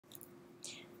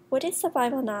what is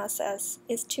survival analysis?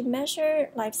 Is to measure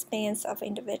lifespans of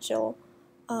individual,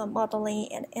 modeling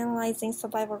and analyzing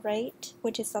survival rate,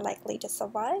 which is the likely to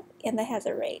survive, and the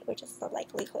hazard rate, which is the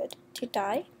likelihood to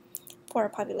die for a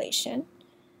population.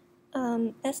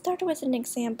 Let's start with an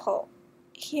example.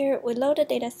 Here we load a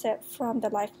dataset from the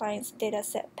lifelines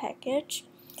dataset package.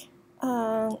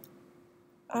 I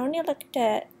only looked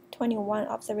at 21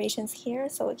 observations here,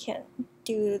 so we can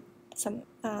do some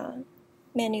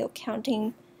manual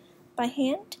counting by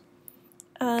hand.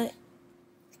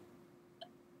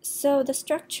 So the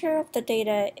structure of the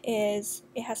data is,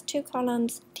 it has two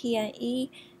columns, T and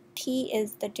E. T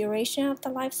is the duration of the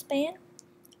lifespan,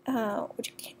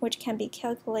 which can be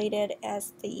calculated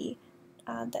as the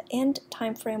end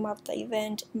time frame of the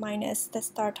event minus the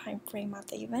start time frame of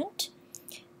the event.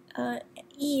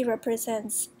 E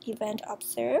represents event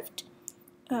observed.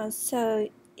 So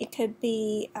it could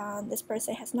be this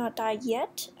person has not died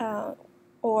yet,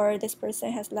 or this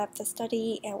person has left the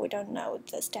study and we don't know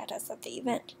the status of the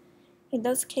event. In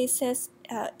those cases,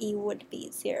 E would be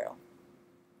 0.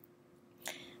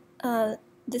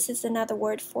 This is another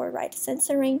word for right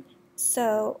censoring.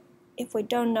 So if we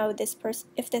don't know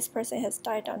if this person has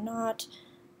died or not,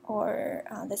 or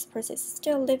this person is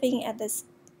still living at this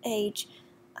age,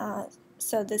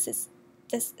 so this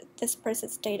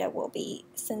person's data will be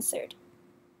censored.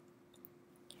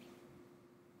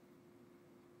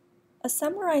 A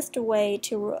summarized way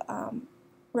to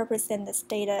represent this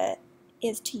data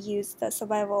is to use the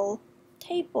survival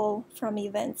table from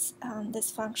events,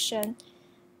 this function.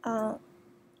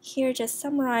 Here just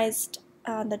summarized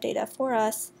the data for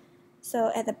us.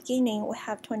 So at the beginning we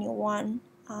have 21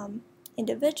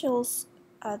 individuals.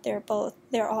 They're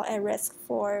all at risk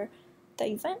for the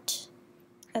event.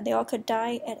 They all could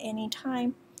die at any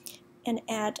time. And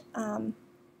at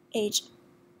age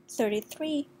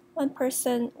 33, one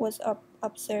person was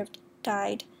observed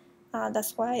died.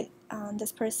 That's why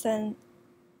this person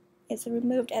is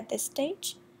removed at this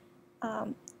stage.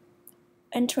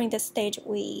 Entering this stage,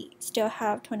 we still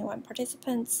have 21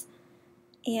 participants.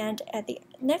 And at the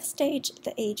next stage,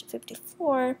 the age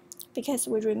 54, because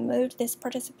we removed these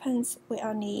participants, we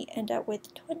only end up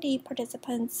with 20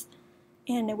 participants,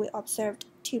 and we observed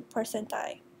 2%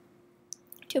 die.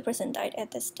 2% died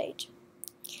at this stage.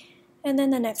 And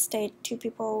then the next stage, 2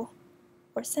 people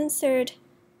were censored,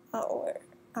 or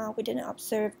we didn't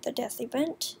observe the death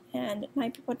event, and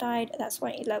 9 people died. That's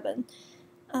why 11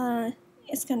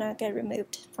 is gonna get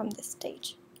removed from this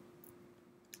stage.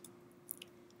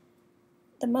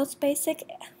 The most basic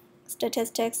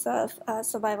statistics of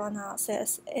survival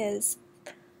analysis is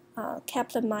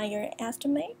Kaplan-Meier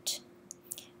estimate.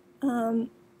 The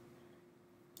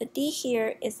D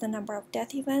here is the number of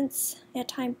death events at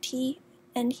time t,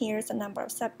 and here's the number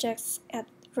of subjects at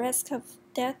risk of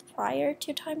death prior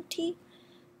to time t.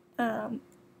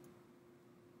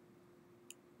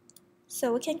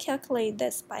 So we can calculate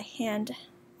this by hand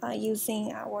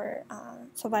using our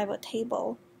survival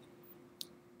table.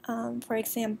 For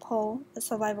example, the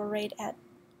survival rate at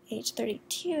age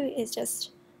 32 is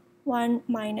just 1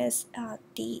 minus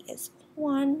D is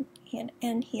 1, and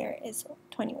N here is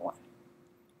 21.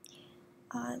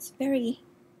 It's very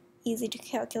easy to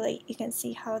calculate. You can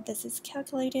see how this is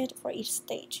calculated for each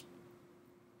stage.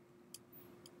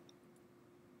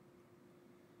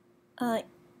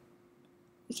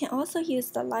 We can also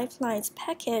use the lifelines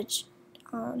package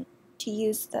to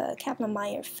use the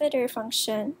Kaplan-Meier fitter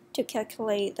function to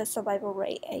calculate the survival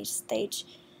rate at each stage.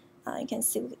 You can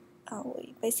see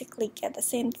we basically get the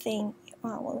same thing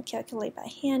when we calculate by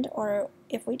hand, or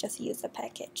if we just use the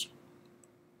package.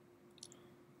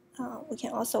 We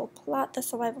can also plot the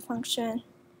survival function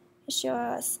to show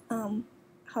us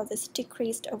how this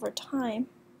decreased over time.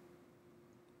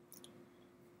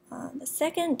 The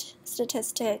second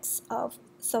statistics of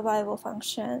survival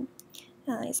function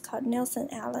is called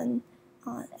Nelson-Allen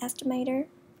estimator.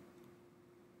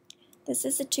 This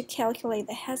is to calculate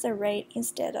the hazard rate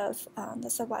instead of the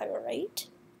survival rate.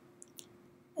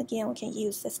 Again, we can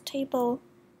use this table,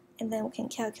 and then we can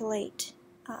calculate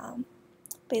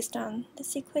based on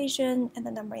this equation and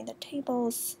the number in the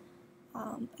tables.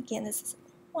 Again, this is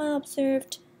 1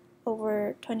 observed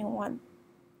over 21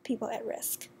 people at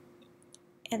risk.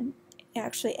 And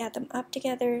actually add them up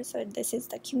together, so this is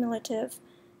the cumulative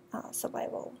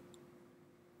survival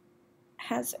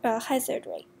hazard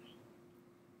rate.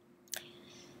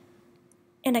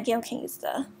 And again, we can use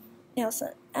the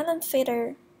Nelson-Allen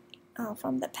fitter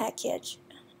from the package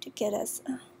to get us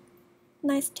a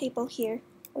nice table here,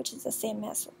 which is the same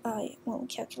as when we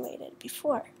calculated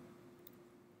before.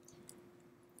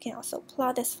 We can also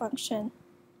plot this function.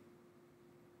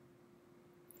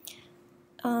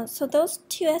 So those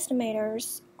two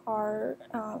estimators are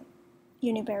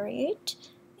univariate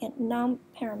and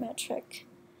non-parametric.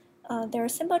 They're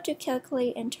simple to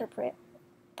calculate and interpret,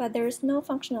 but there is no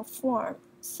functional form,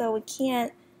 so we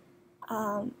can't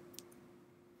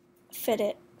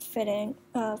fit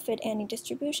any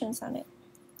distributions on it.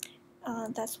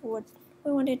 That's what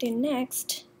we want to do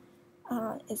next.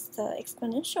 Is the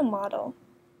exponential model.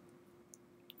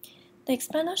 The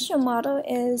exponential model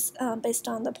is based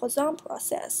on the Poisson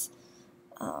process,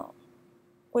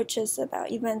 which is about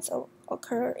events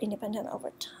occur independent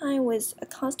over time with a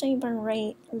constant event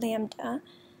rate lambda.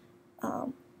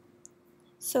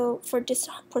 So for this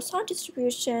Poisson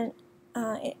distribution,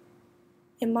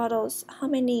 it models how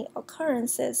many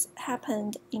occurrences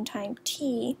happened in time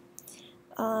t,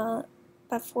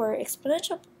 but for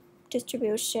exponential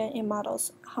distribution, it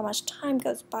models how much time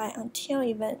goes by until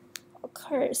event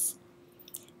occurs.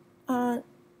 The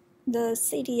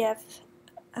CDF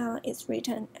is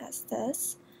written as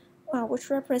this, which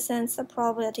represents the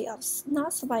probability of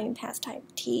not surviving past time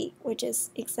t, which is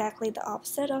exactly the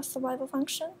opposite of survival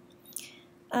function.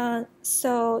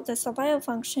 So the survival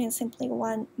function is simply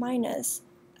 1 minus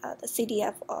the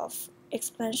CDF of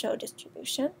exponential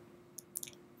distribution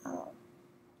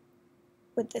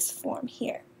with this form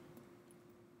here.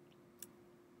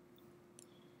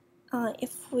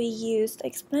 If we use the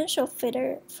exponential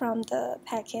fitter from the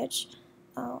package,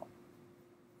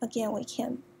 again, we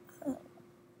can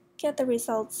get the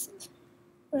results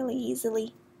really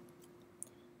easily.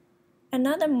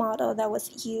 Another model that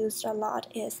was used a lot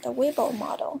is the Wavelength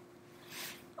model.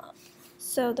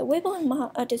 So the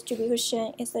Wavelength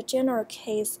distribution is the general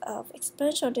case of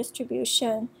exponential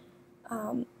distribution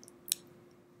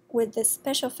with the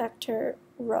special factor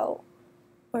rho.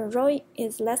 When rho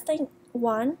is less than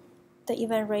 1, the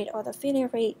event rate or the failure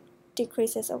rate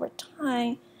decreases over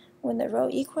time. When the rho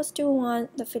equals to 1,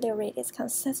 the failure rate is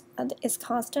constant,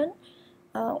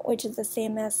 which is the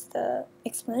same as the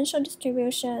exponential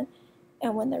distribution.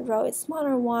 And when the rho is smaller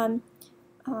than 1,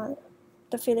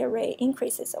 the failure rate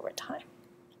increases over time.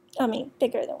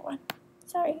 Bigger than 1.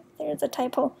 Sorry, there's a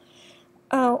typo.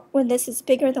 When this is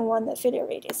bigger than 1, the failure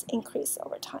rate is increased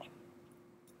over time.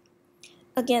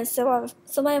 Again,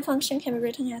 survival function can be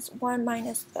written as 1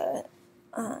 minus the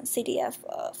CDF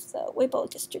of the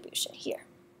Wavelength distribution here.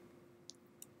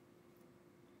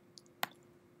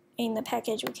 In the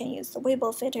package, we can use the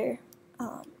Wavelength fitter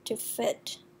to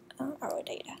fit our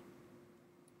data.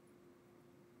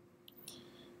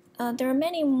 There are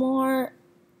many more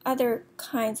other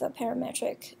kinds of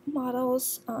parametric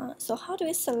models. So how do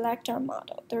we select our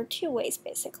model? There are two ways,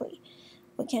 basically.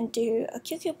 We can do a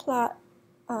QQ plot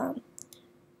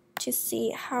to see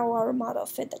how our model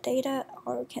fit the data,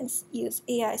 or we can use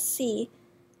AIC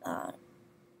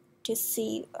to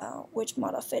see which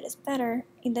model fit is better.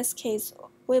 In this case,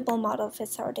 Wavelength model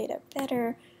fits our data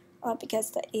better because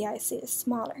the AIC is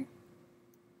smaller.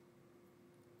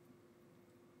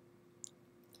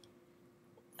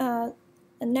 The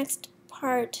next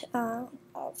part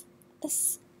of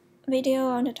this video,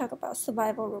 I want to talk about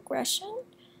survival regression.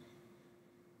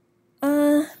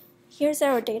 Here's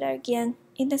our data again.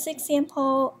 In this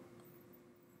example,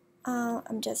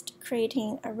 I'm just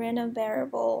creating a random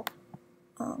variable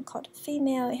called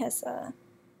female. It has a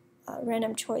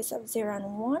random choice of 0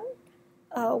 and 1,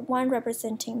 1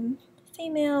 representing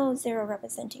female, 0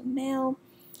 representing male,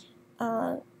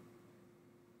 to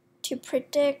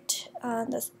predict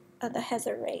the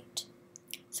hazard rate.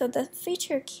 So the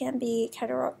feature can be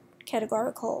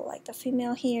categorical, like the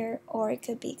female here, or it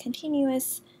could be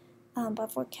continuous.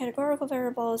 But for categorical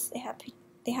variables, they have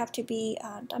to be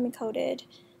dummy-coded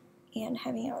and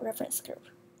having a reference group.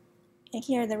 And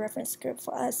here the reference group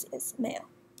for us is male.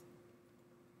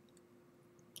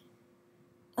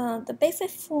 The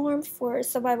basic form for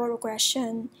survival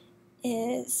regression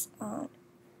is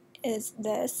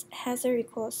this: hazard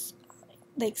equals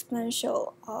the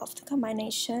exponential of the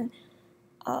combination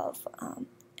of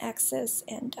axes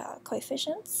and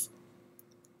coefficients.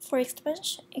 For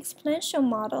exponential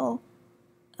model,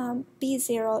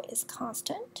 B0 is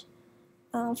constant.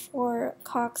 For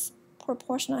Cox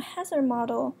proportional hazard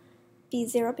model,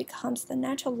 B0 becomes the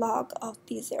natural log of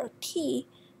B0t,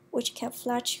 which can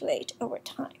fluctuate over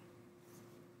time.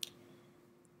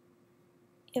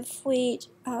 If we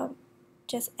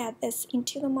just add this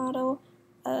into the model,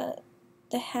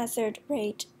 the hazard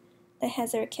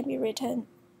can be written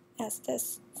as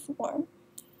this form.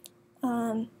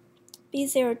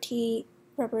 B0t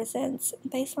represents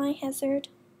baseline hazard,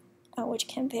 which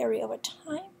can vary over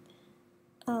time.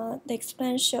 The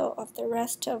exponential of the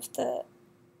rest of the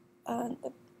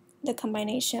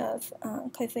combination of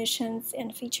coefficients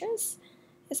and features,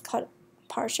 is called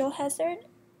partial hazard.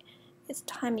 It's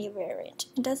time invariant.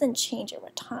 It doesn't change over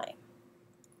time.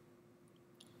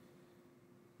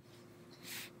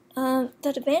 The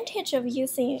advantage of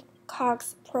using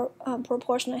Cox's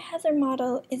proportional hazard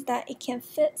model is that it can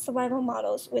fit survival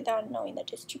models without knowing the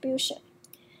distribution.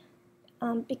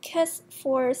 Because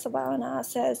for survival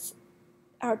analysis,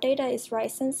 our data is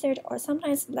right-censored or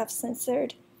sometimes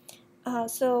left-censored,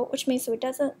 which means we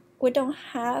don't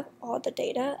have all the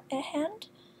data at hand.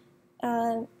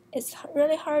 It's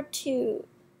really hard to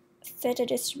fit a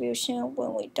distribution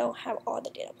when we don't have all the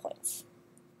data points.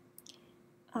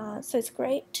 So it's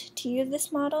great to use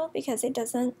this model because it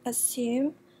doesn't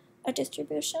assume a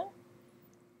distribution.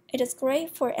 It is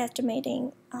great for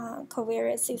estimating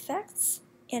covariance effects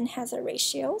and hazard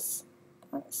ratios,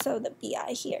 so the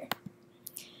BI here.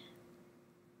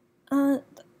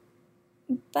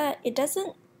 But it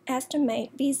doesn't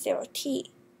estimate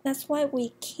B0T. That's why we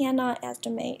cannot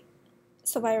estimate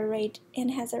survival rate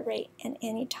and hazard rate at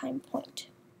any time point.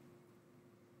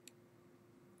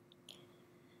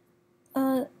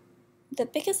 The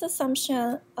biggest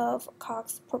assumption of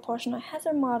Cox's proportional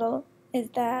hazard model is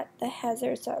that the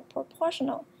hazards are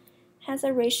proportional.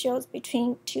 Hazard ratios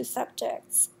between two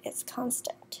subjects is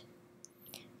constant.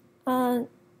 There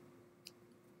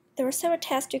are several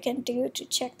tests you can do to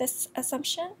check this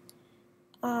assumption.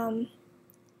 And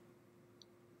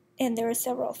there are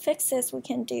several fixes we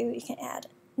can do. You can add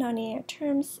nonlinear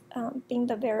terms being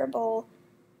the variable,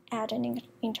 add an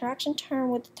interaction term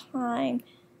with time,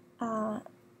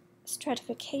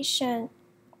 stratification,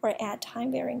 or add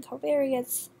time-varying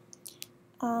covariates.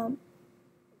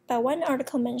 But one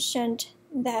article mentioned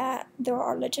that there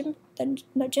are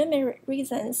legitimate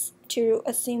reasons to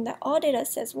assume that all data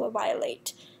sets will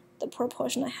violate the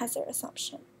proportional hazard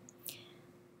assumption,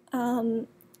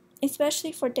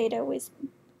 especially for data with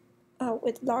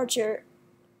larger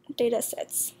data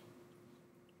sets.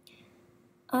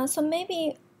 So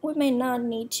maybe we may not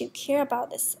need to care about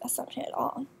this assumption at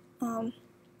all.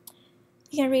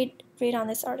 You can read on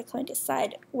this article and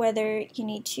decide whether you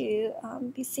need to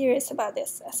be serious about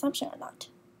this assumption or not.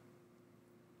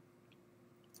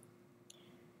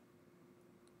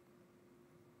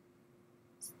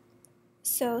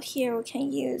 So here we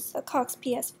can use the Cox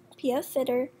PF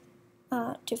fitter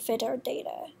to fit our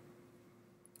data.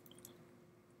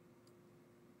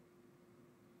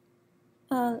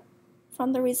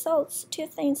 From the results, two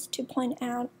things to point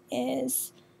out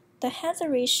is the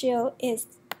hazard ratio is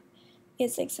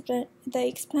the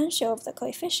exponential of the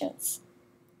coefficients,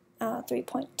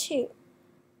 3.2,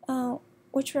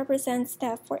 which represents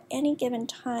that for any given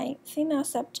time, female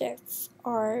subjects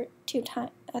are 3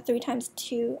 times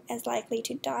 2 as likely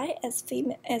to die as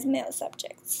male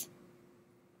subjects.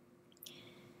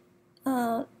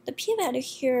 The p-value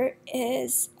here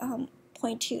is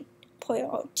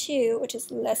 0.02, which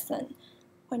is less than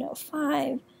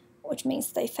 0.05, which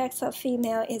means the effects of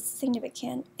female is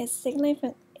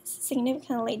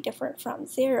significantly different from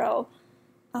 0,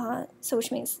 so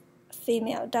which means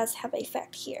female does have an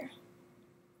effect here.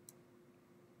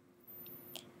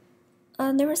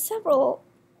 There are several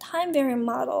time-varying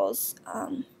models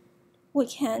we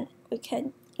can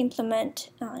implement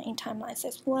in timelines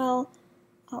as well.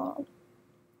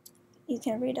 You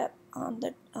can read up on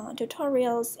the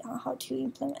tutorials on how to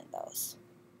implement those.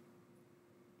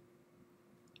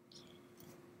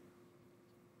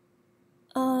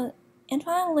 And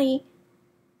finally,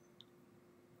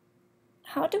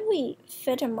 how do we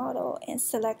fit a model and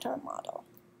select our model?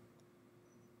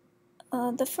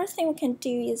 The first thing we can do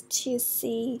is to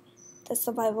see the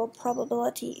survival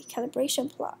probability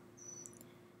calibration plot.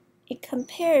 It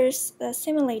compares the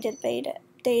simulated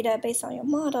data based on your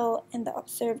model and the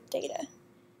observed data.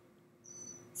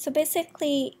 So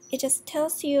basically, it just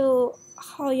tells you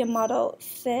how your model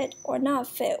fit or not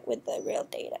fit with the real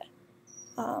data.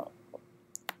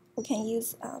 We can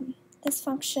use this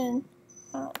function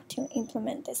to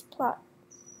implement this plot.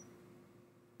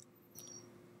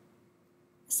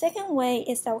 The second way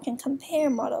is that we can compare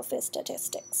model fit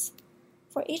statistics.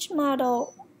 For each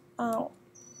model,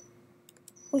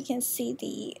 we can see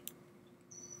the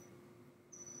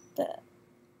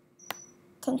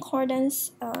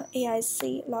concordance,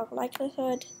 AIC, log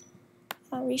likelihood,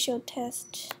 ratio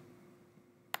test.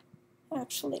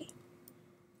 Actually,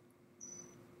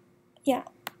 yeah.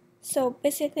 So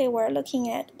basically, we're looking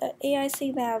at the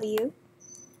AIC value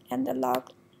and the log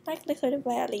likelihood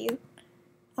value.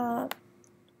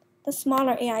 The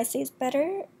smaller AIC is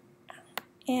better,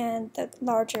 and the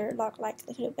larger log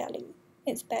likelihood value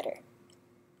is better.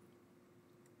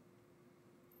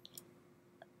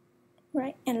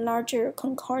 Right, and larger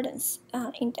concordance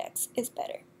index is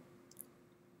better.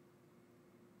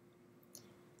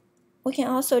 We can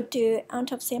also do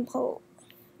out-of-sample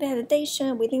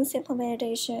validation, within sample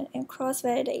validation, and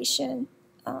cross-validation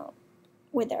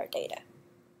with our data.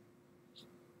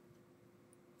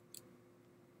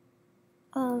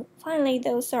 Finally,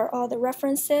 those are all the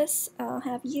references I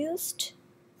have used.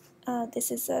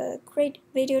 This is a great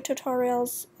video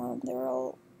tutorials. There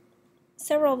are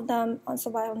several of them on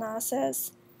survival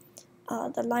analysis.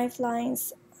 The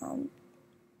lifelines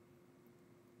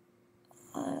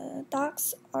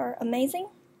docs are amazing.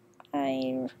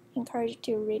 I encourage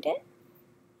you to read it.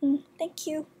 Thank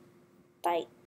you. Bye.